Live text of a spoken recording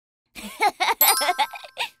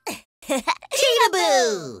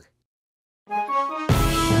Cheetahboo!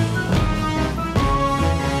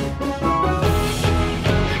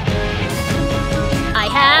 I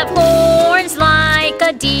have horns like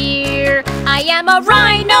a deer. I am a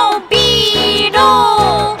Rhino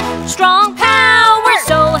Beetle. Strong power,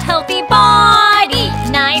 so healthy body.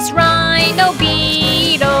 Nice Rhino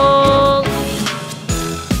Beetle.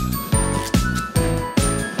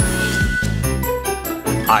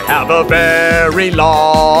 I have a very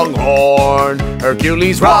long horn,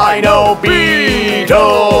 Hercules Rhino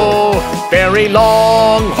Beetle. Very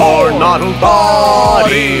long horn, mottled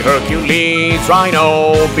body, Hercules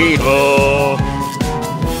Rhino Beetle.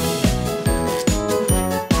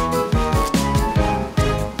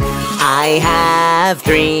 I have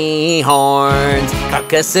 3 horns,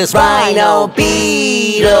 Caucasus Rhino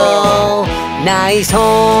Beetle. Nice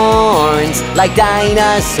horns, like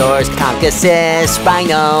dinosaurs, Caucasus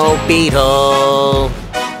Rhino Beetle.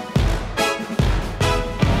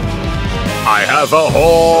 I have a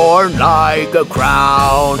horn like a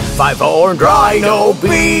crown, 5-horned Rhino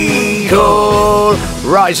Beetle.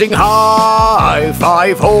 Rising high,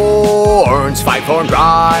 5 horns, 5-horned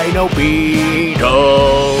Rhino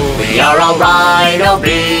Beetle. We are all Rhino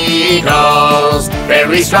Beetles,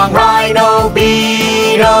 very strong Rhino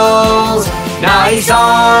Beetles. Nice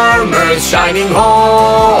armors, shining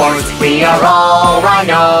horns, we are all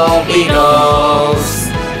Rhino Beetles.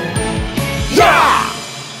 Yeah!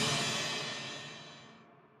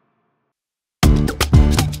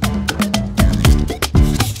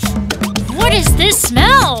 What is this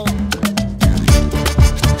smell?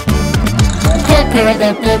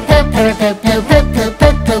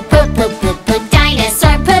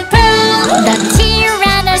 Dinosaur poo poo. The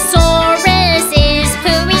Tyrannosaurus is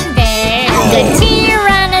pooing there. The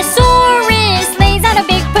Tyrannosaurus lays out a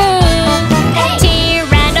big poo.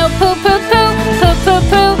 Tyranno poo poo poo poo poo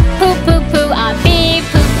poo poo poo poo. A big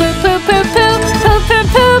poo poo poo poo poo poo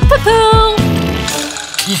poo poo poo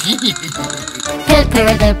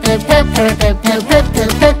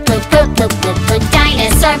poo.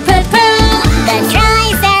 Dinosaur poo poo. The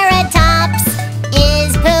Triceratops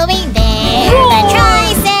is pooing there. The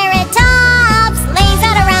Triceratops lays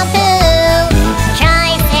out around poo.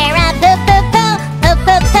 Tricera poo poo poo poo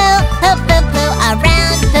poo poo poo poo poo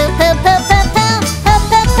around poo poo poo poo poo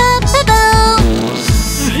poo poo poo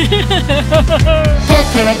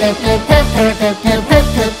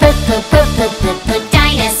poo.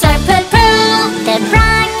 Dinosaur poo poo. The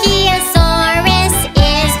Brachiosaurus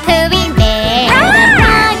is pooing there. The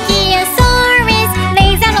Brachiosaurus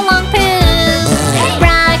lays out a long poo.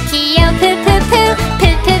 Brachio poo poo poo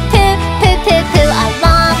poo poo poo poo poo poo. A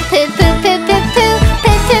long poo poo poo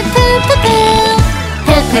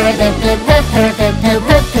poo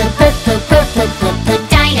poo poo poo poo poo poo.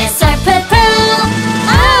 Dinosaur poo poo.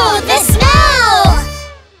 Oh, the smell!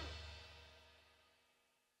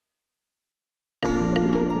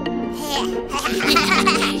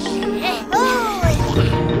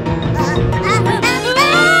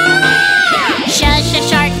 Shush a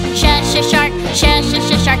shark, shush a shark, shush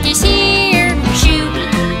a shark is here. Shoot,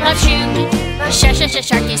 up shoot, shush a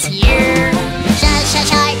shark is here. Shush a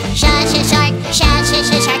shark, shush a shark, shush a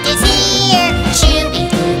shark is here. Shoot,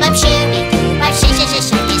 up shoot, shush a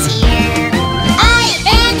shark is here. I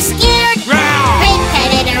am scared. Great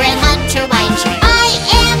predator and hunter white shark. I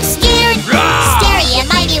am scared. Scary and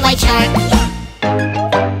mighty white shark.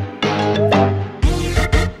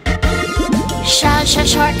 Shush a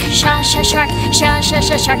shark, shush a shark, shush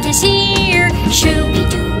a shark is here.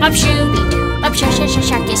 Shooby-doo, up shush a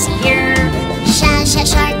shark is here. Shush a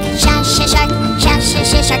shark, shush a shark, shush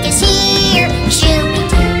a shark is here.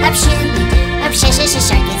 Shooby-doo, up shush a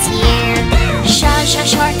shark is here. Shush a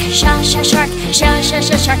shark, shush a shark, shush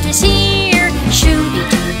a shark is here.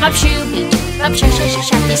 Shooby-doo, up shush a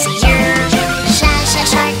shark is here. Shush a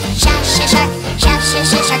shark, shush a shark, shush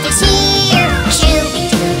a shark is here.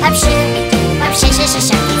 Shooby-doo, up shush a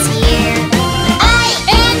shark is here. I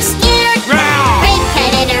am scared. Great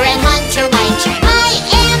predator and hunter white shark. I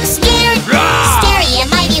am scared. Scary and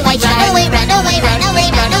mighty white shark. Run away, run away, run away,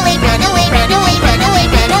 run away, run away, run away, run away,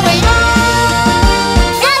 run away.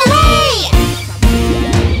 Run away!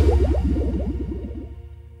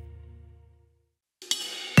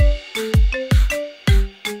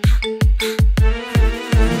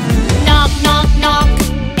 Knock, knock, knock.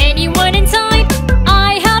 Anyone inside?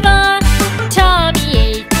 I have a tummy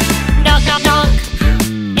ache. Knock, knock, knock.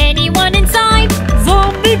 Anyone inside?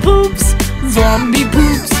 Zombie poops! Zombie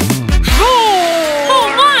poops. Oh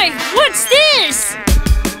my! What's this?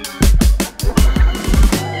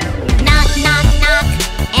 Knock, knock, knock.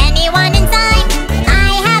 Anyone inside? I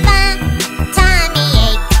have a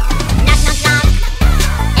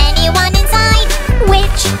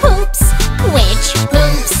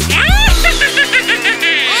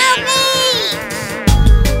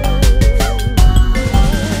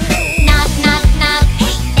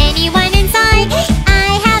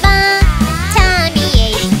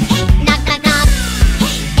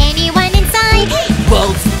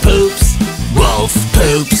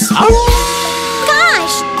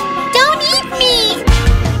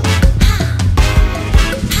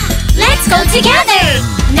together.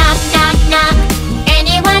 Knock, knock, knock.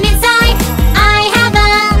 Anyone inside? I have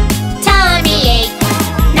a tummy ache.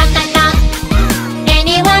 Knock, knock, knock.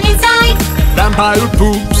 Anyone inside? Vampire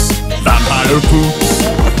poops, vampire poops.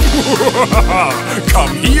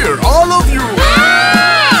 Come here, all of you.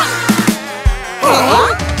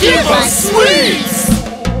 Give us sweets.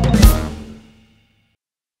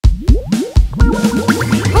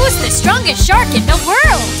 Who's the strongest shark in the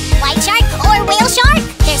world? White shark or whale shark?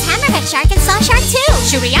 There's hammerhead shark and saw shark too.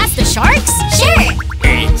 Should we ask the sharks? Sure.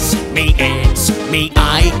 It's me,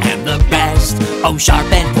 I am the best. Oh,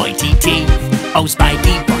 sharp and pointy teeth. Oh,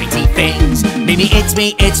 spiky, pointy fins. Maybe it's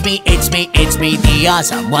me, the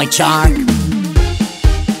awesome white shark.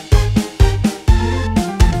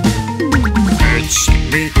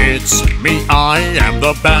 It's me, I am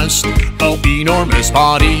the best. Oh, enormous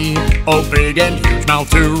body. Oh, big and huge mouth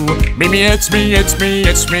too. Maybe it's me,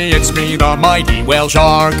 the mighty whale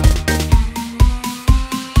shark.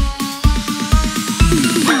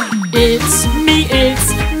 It's me,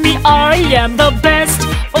 I am the best.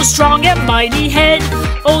 Oh, strong and mighty head.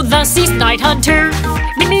 Oh, the sea's night hunter.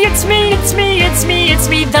 Maybe it's me,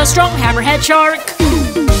 the strong hammerhead shark.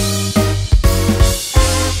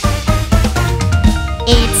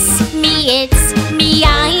 It's me,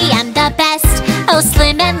 I am the best. Oh,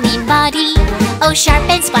 slim and lean body. Oh, sharp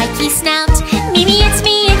and spiky snout. Maybe it's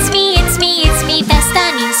me, the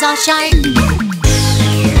stunning saw shark.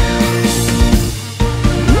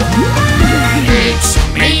 It's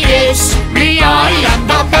me, I am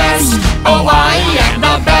the best. Oh, I am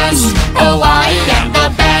the best. Oh, I am the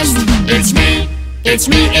best. It's me.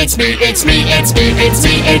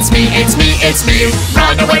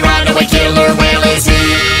 Run away, killer whale is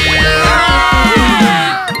here.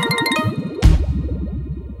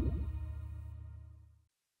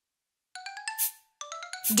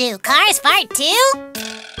 Do cars fart too?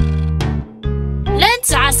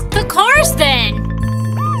 Let's ask the cars then.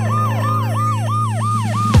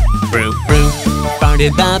 Broop, broop,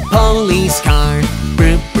 farted the police car.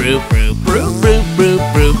 Broop, broop, broop, broop, broop, broop,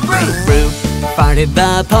 broop, broop, broop. Farted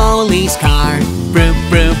the police car. Broop,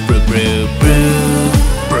 broop, broop, broop, broop.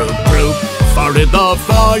 Broop, broop, farted the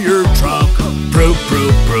fire truck. Broop,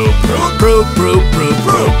 broop, broop, broop, broop, broop, broop,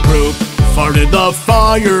 broop, broop. Farted the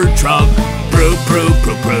fire truck. Broop, broop,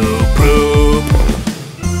 broop, broop, broop.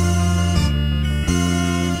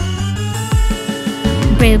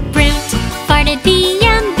 Broop, broop, farted the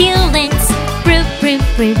ambulance. Broop, broop,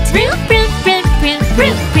 broop, broop, broop, broop, broop,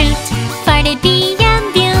 broop, broop. Farted the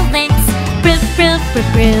ambulance. Broop, broop, broop,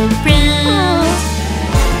 broop, broop.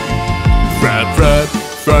 Frap, frap,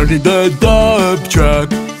 farted the dump truck.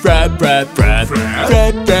 Frap, frap, frap, frap,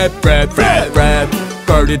 frap, frap, frap, frap, frap.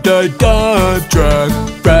 Farted the dump truck.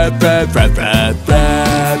 Frap, frap, frap, frap,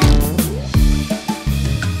 frap.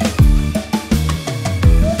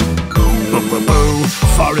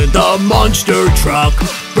 Farted the monster truck.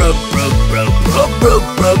 Broop, broop, broop, broop, broop,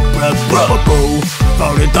 broop, broop, broop, broop.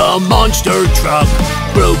 Farted the monster truck.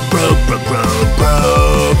 Broop, broop, broop, broop,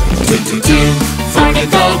 broop. Toot, toot, toot. Farted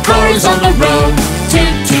the cars on the road.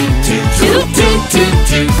 Toot, toot, toot, toot, toot, toot,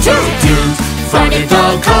 toot, toot, toot. Farted the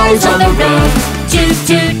cars on the road. Toot,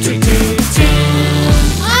 toot, toot, toot, toot.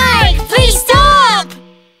 Mike, please stop!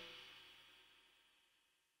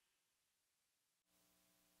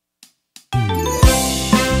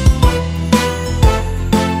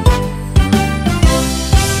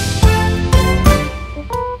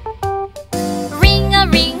 Ring a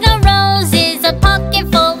rose is a pocket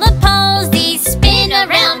full of posies. Spin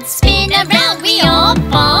around, we all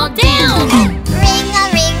fall down. Ring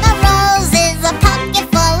a rose is a pocket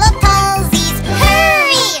full of posies.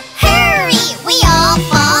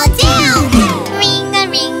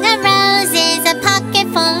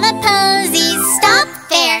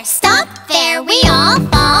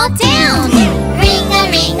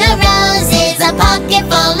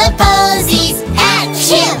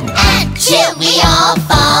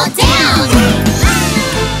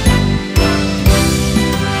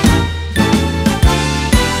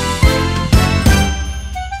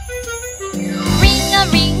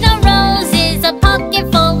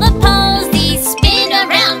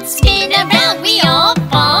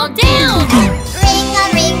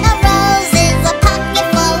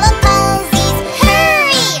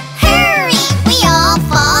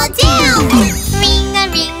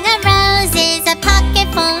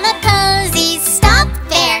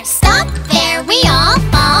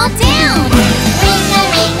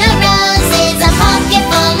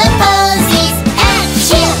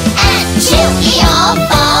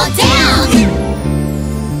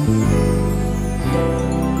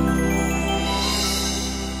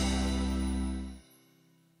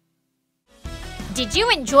 Did you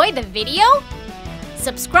enjoy the video?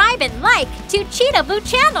 Subscribe and like to Cheetahboo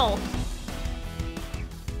channel.